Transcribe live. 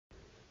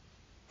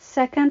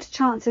Second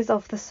Chances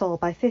of the Soul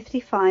by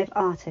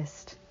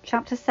 55artix.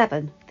 Chapter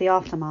 7. The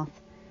Aftermath.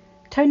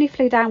 Tony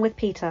flew down with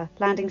Peter,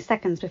 landing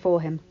seconds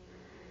before him.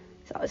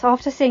 So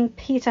after seeing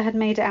Peter had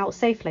made it out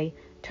safely,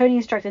 Tony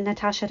instructed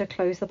Natasha to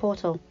close the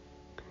portal.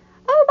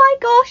 "Oh my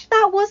gosh,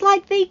 that was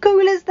like the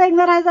coolest thing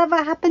that has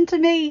ever happened to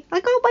me. I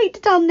can't wait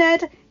to tell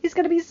Ned. He's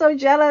going to be so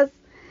jealous.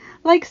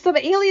 Like, some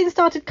aliens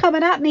started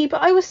coming at me,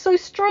 but I was so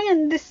strong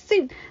in this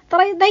suit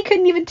that they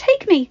couldn't even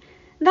take me.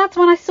 And that's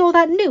when I saw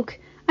that nuke.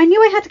 I knew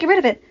I had to get rid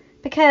of it,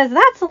 because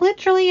that's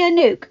literally a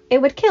nuke.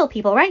 It would kill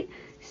people, right?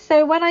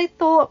 So when I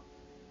thought,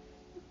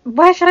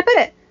 where should I put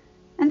it?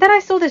 And then I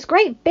saw this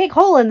great big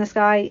hole in the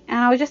sky, and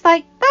I was just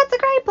like, that's a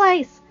great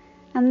place.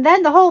 And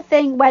then the whole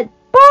thing went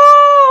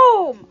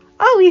boom!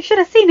 Oh, you should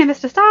have seen it,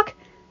 Mr. Stark.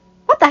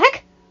 What the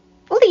heck?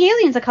 All the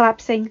aliens are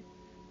collapsing.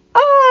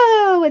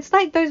 Oh, it's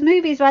like those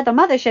movies where the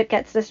mothership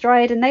gets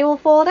destroyed and they all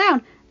fall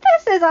down.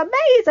 This is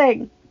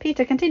amazing!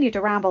 Peter continued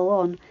to ramble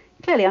on,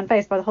 clearly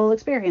unfazed by the whole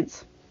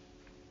experience.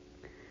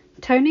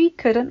 Tony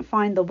couldn't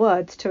find the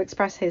words to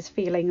express his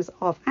feelings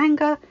of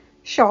anger,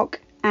 shock,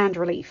 and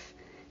relief,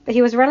 but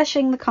he was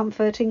relishing the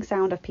comforting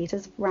sound of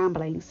Peter's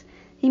ramblings.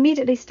 He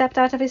immediately stepped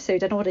out of his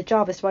suit and ordered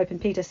Jarvis to open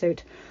Peter's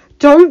suit.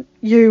 "Don't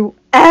you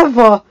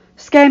ever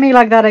scare me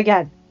like that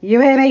again.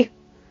 You hear me?"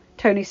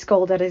 Tony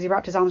scolded as he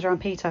wrapped his arms around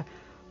Peter.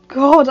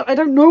 "God, I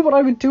don't know what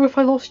I would do if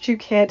I lost you,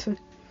 kid."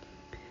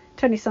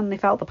 Tony suddenly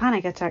felt the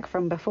panic attack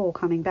from before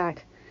coming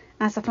back,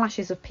 as the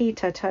flashes of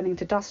Peter turning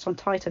to dust on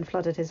Titan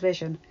flooded his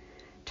vision.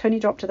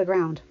 Tony dropped to the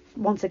ground,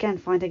 once again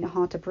finding it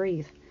hard to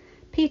breathe.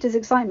 Peter's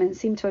excitement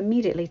seemed to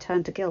immediately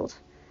turn to guilt,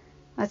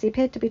 as he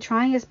appeared to be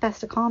trying his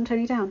best to calm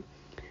Tony down.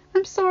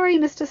 "I'm sorry,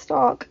 Mr.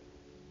 Stark.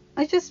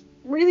 I just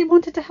really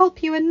wanted to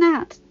help you and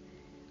Nat.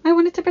 I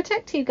wanted to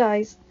protect you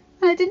guys,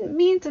 and I didn't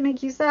mean to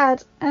make you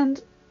sad, and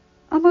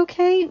I'm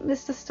okay,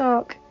 Mr.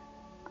 Stark.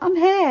 I'm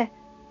here,"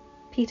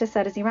 Peter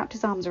said as he wrapped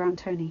his arms around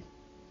Tony.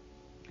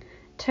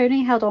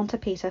 Tony held on to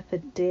Peter for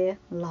dear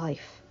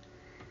life,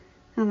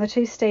 and the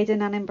two stayed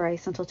in an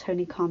embrace until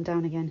Tony calmed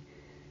down again.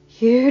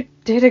 "You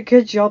did a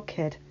good job,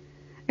 kid.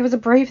 It was a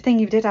brave thing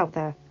you did out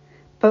there.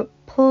 But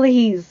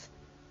please,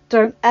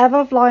 don't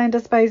ever fly into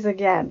space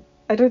again.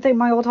 I don't think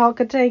my old heart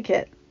could take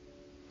it."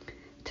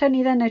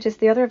 Tony then noticed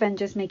the other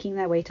Avengers making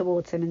their way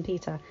towards him and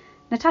Peter.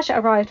 Natasha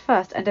arrived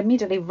first and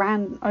immediately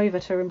ran over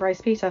to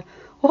embrace Peter.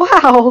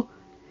 "Wow!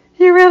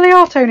 You really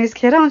are Tony's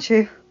kid, aren't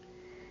you?"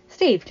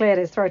 Steve cleared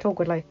his throat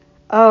awkwardly.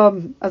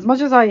 As much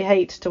as I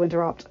hate to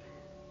interrupt,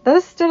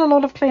 there's still a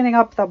lot of cleaning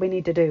up that we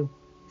need to do,"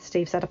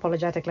 Steve said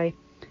apologetically.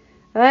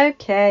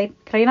 "Okay,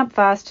 clean up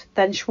first,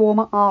 then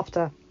shawarma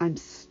after. I'm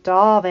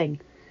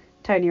starving,"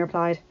 Tony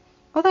replied.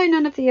 Although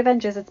none of the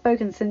Avengers had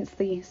spoken since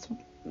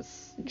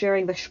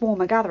during the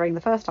shawarma gathering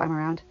the first time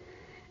around,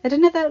 it had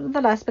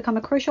nevertheless become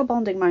a crucial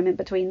bonding moment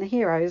between the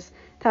heroes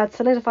that had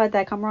solidified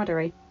their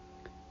camaraderie.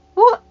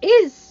 "What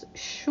is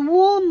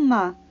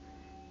shawarma?"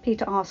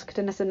 Peter asked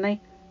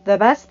innocently. "The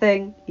best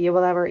thing you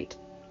will ever eat,"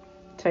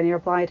 Tony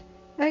replied.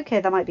 "Okay,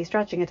 that might be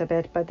stretching it a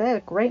bit, but there are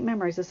great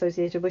memories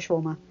associated with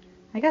shawarma.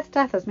 I guess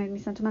death has made me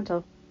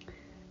sentimental."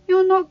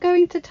 "You're not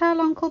going to tell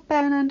Uncle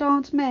Ben and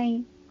Aunt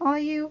May, are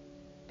you?"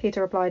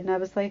 Peter replied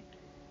nervously.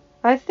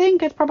 "I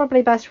think it's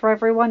probably best for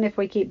everyone if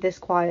we keep this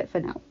quiet for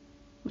now,"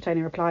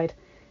 Tony replied,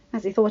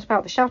 as he thought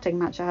about the shouting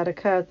match that had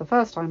occurred the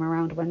first time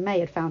around when May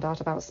had found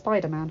out about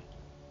Spider-Man.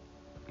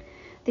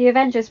 The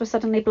Avengers were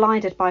suddenly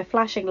blinded by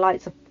flashing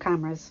lights of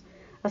cameras.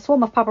 A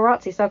swarm of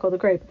paparazzi circled the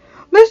group.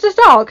 "Mr.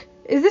 Stark,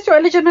 is this your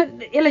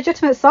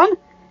illegitimate son?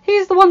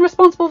 He's the one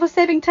responsible for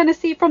saving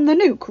Tennessee from the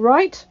nuke,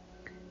 right?"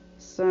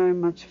 "So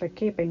much for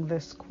keeping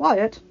this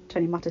quiet,"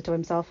 Tony muttered to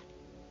himself.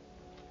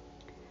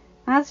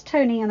 As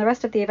Tony and the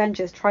rest of the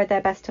Avengers tried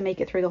their best to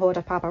make it through the horde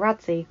of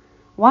paparazzi,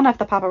 one of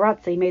the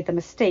paparazzi made the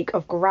mistake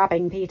of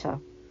grabbing Peter.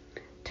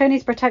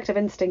 Tony's protective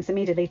instincts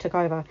immediately took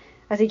over,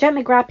 as he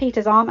gently grabbed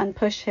Peter's arm and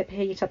pushed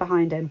Peter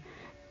behind him.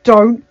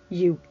 "Don't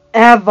you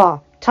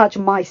ever touch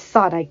my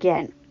son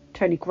again,"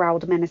 Tony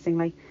growled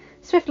menacingly,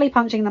 swiftly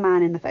punching the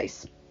man in the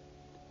face.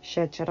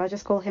 Should I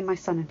just call him my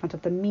son in front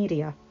of the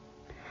media?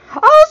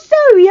 "Oh,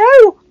 so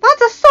you!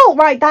 That's assault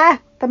right there!"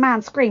 the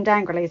man screamed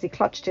angrily as he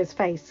clutched his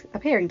face,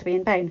 appearing to be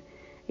in pain.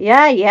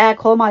 Yeah,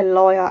 call my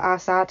lawyer,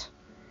 asshat,"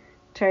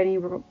 Tony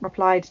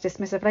replied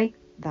dismissively.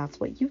 "That's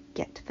what you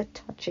get for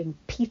touching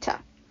Peter."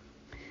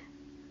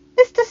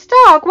 "Mr.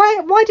 Stark,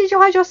 why did you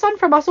hide your son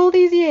from us all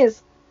these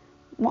years?"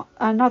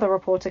 Another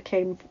reporter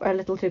came a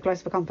little too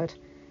close for comfort.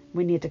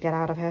 "We need to get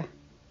out of here,"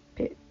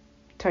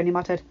 Tony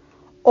muttered.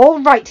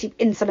 "All right, you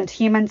insolent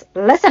humans,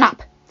 listen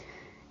up.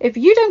 If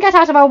you don't get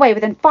out of our way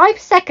within 5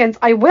 seconds,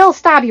 I will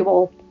stab you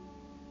all,"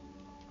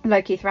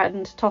 Loki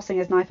threatened, tossing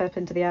his knife up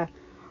into the air.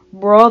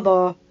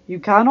 "Brother, you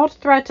cannot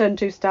threaten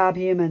to stab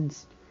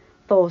humans,"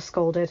 Thor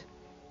scolded.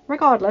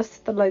 Regardless,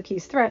 the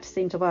Loki's threat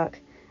seemed to work,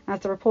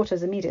 as the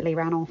reporters immediately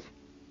ran off.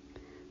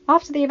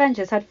 After the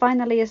Avengers had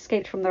finally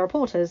escaped from the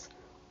reporters,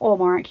 or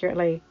more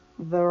accurately,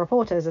 the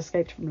reporters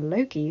escaped from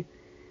Loki,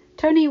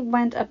 Tony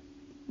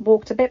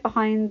walked a bit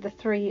behind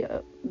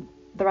the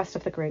rest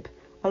of the group,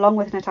 along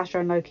with Natasha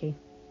and Loki.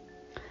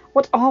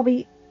 "What are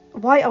we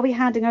Why are we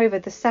handing over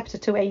the scepter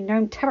to a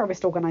known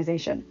terrorist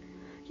organisation?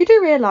 You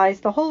do realise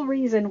the whole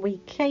reason we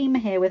came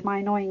here with my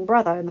annoying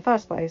brother in the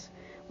first place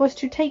was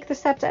to take the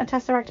scepter and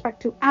Tesseract back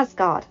to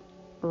Asgard,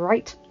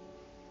 right?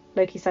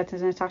 Loki said to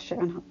Natasha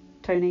and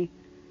Tony.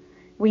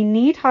 We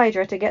need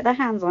Hydra to get their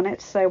hands on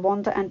it so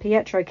Wanda and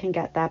Pietro can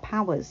get their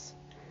powers.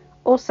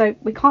 Also,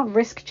 we can't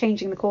risk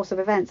changing the course of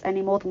events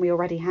any more than we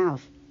already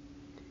have.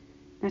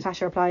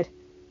 Natasha replied,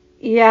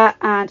 yeah,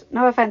 and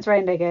no offence,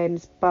 Reindeer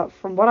Games, but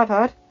from what I've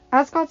heard,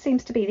 Asgard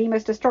seems to be the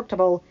most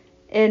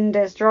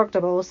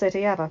indestructible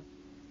city ever,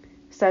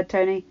 said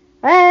Tony.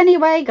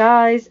 Anyway,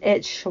 guys,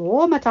 it's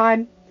shawarma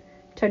time,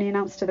 Tony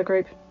announced to the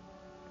group.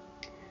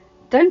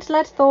 Don't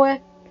let Thor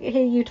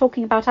hear you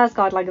talking about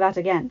Asgard like that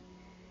again.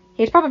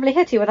 He'd probably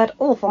hit you with that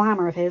awful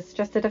hammer of his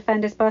just to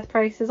defend his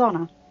birthplace's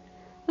honour.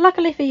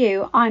 Luckily for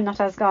you, I'm not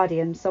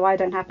Asgardian, so I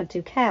don't happen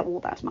to care all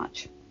that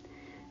much.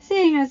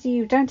 Seeing as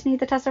you don't need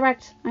the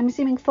Tesseract, I'm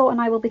assuming Thor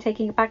and I will be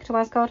taking it back to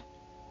Asgard?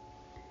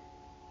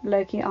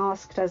 Loki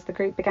asked as the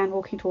group began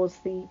walking towards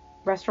the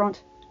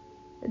restaurant.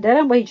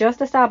 Didn't we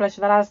just establish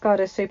that Asgard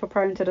is super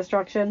prone to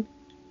destruction?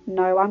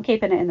 No, I'm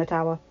keeping it in the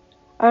tower.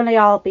 Only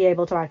I'll be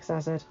able to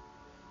access it,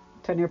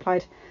 Tony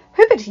replied.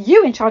 Who put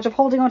you in charge of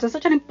holding on to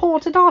such an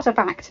important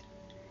artifact?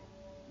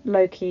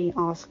 Loki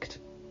asked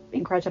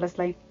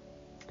incredulously.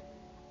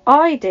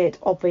 I did,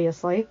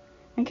 obviously.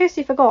 In case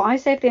you forgot, I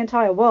saved the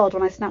entire world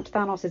when I snapped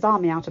Thanos'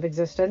 army out of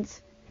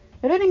existence.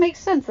 It only makes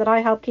sense that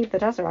I helped keep the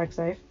Tesseract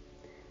safe,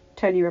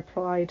 Tony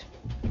replied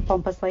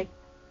pompously.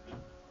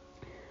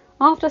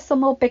 After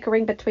some more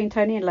bickering between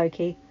Tony and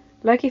Loki,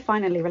 Loki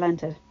finally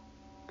relented.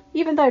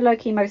 Even though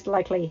Loki most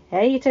likely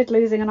hated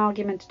losing an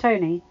argument to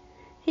Tony,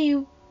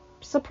 he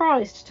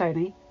surprised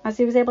Tony as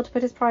he was able to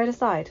put his pride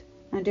aside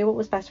and do what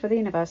was best for the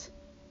universe.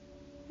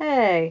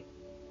 Hey,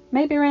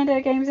 maybe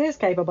Reindeer Games is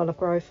capable of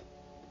growth.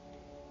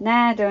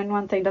 Nah, doing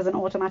one thing doesn't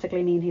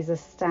automatically mean he's a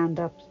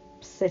stand-up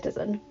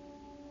citizen.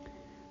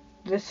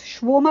 The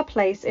shawarma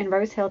place in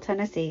Rose Hill,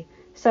 Tennessee,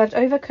 served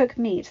overcooked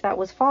meat that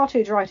was far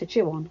too dry to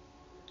chew on.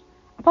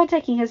 Upon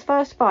taking his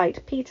first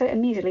bite, Peter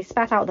immediately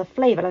spat out the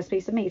flavourless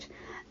piece of meat.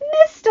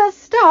 Mr.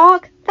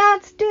 Stark,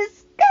 that's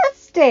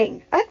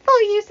disgusting! I thought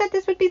you said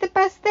this would be the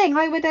best thing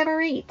I would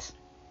ever eat.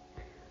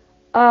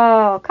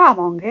 Oh, come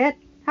on, kid.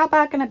 How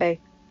bad can it be?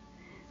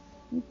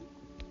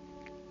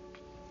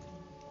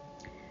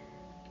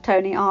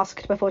 Tony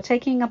asked before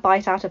taking a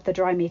bite out of the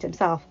dry meat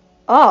himself.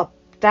 Oh,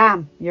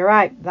 damn, you're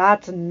right.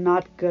 That's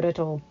not good at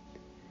all.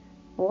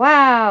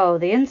 Wow,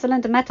 the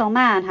insolent metal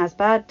man has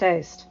bad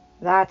taste.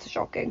 That's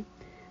shocking,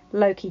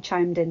 Loki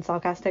chimed in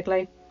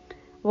sarcastically.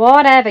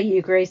 Whatever,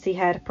 you greasy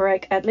head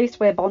prick. At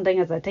least we're bonding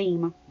as a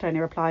team, Tony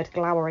replied,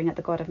 glowering at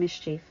the god of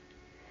mischief.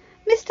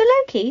 Mr.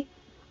 Loki,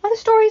 are the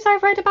stories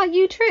I've read about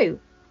you true?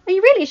 Are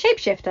you really a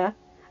shapeshifter?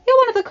 You're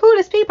one of the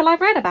coolest people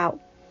I've read about,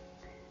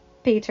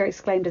 Peter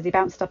exclaimed as he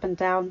bounced up and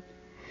down.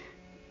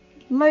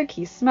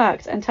 Loki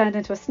smirked and turned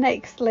into a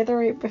snake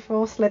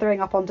before slithering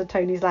up onto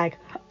Tony's leg.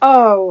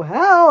 Oh,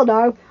 hell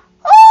no.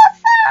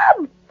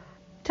 Awesome!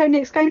 Tony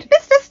exclaimed.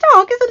 Mr.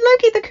 Stark, isn't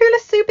Loki the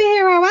coolest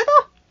superhero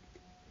ever?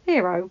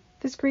 Hero?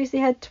 This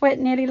greasy-head twit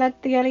nearly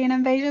led the alien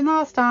invasion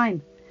last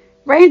time.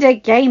 Reindeer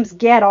Games,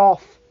 get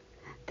off!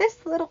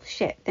 This little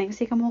shit thinks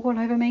he can walk all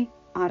over me?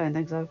 I don't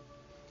think so.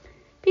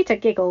 Peter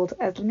giggled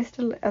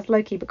as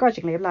Loki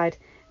begrudgingly replied,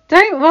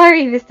 Don't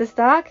worry, Mr.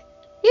 Stark.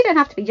 You don't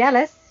have to be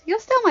jealous. You're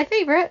still my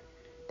favourite.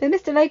 But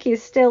Mr. Loki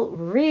is still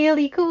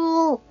really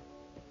cool.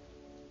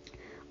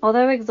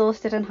 Although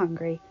exhausted and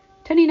hungry,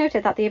 Tony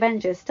noted that the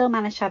Avengers still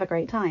managed to have a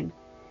great time,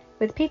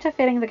 with Peter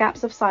filling the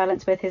gaps of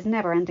silence with his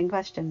never-ending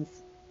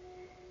questions.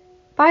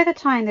 By the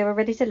time they were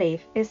ready to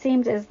leave, it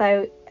seemed as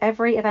though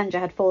every Avenger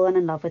had fallen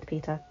in love with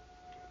Peter.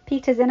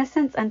 Peter's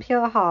innocence and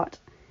pure heart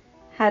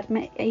had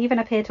even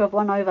appeared to have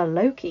won over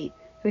Loki,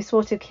 who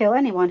swore to kill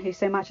anyone who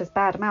so much as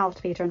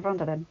bad-mouthed Peter in front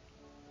of him.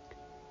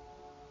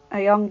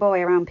 A young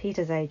boy around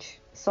Peter's age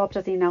sobbed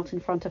as he knelt in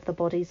front of the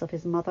bodies of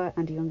his mother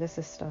and younger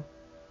sister.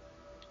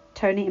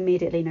 Tony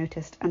immediately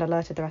noticed and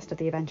alerted the rest of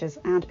the Avengers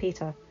and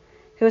Peter,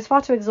 who was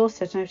far too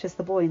exhausted to notice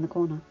the boy in the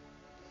corner.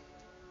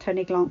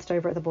 Tony glanced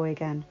over at the boy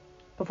again,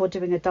 before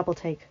doing a double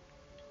take.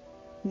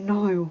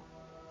 No,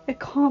 it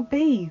can't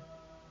be.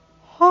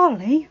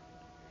 Harley?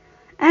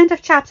 End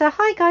of chapter.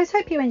 Hi guys,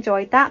 hope you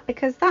enjoyed that,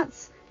 because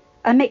that's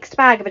a mixed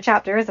bag of a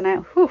chapter, isn't it?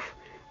 Whew.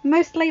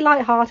 Mostly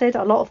light-hearted,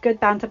 a lot of good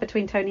banter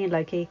between Tony and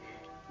Loki.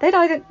 They're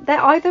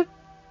either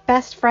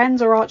best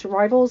friends or arch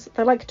rivals.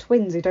 They're like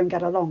twins who don't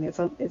get along.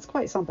 It's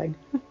quite something.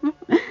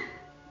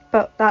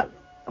 But that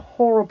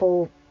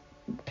horrible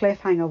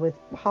cliffhanger with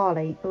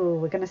Harley. Oh,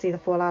 we're going to see the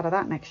fallout of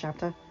that next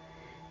chapter.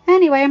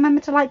 Anyway, remember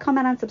to like,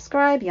 comment and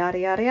subscribe. Yada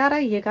yada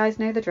yada. You guys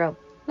know the drill.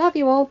 Love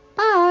you all.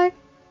 Bye.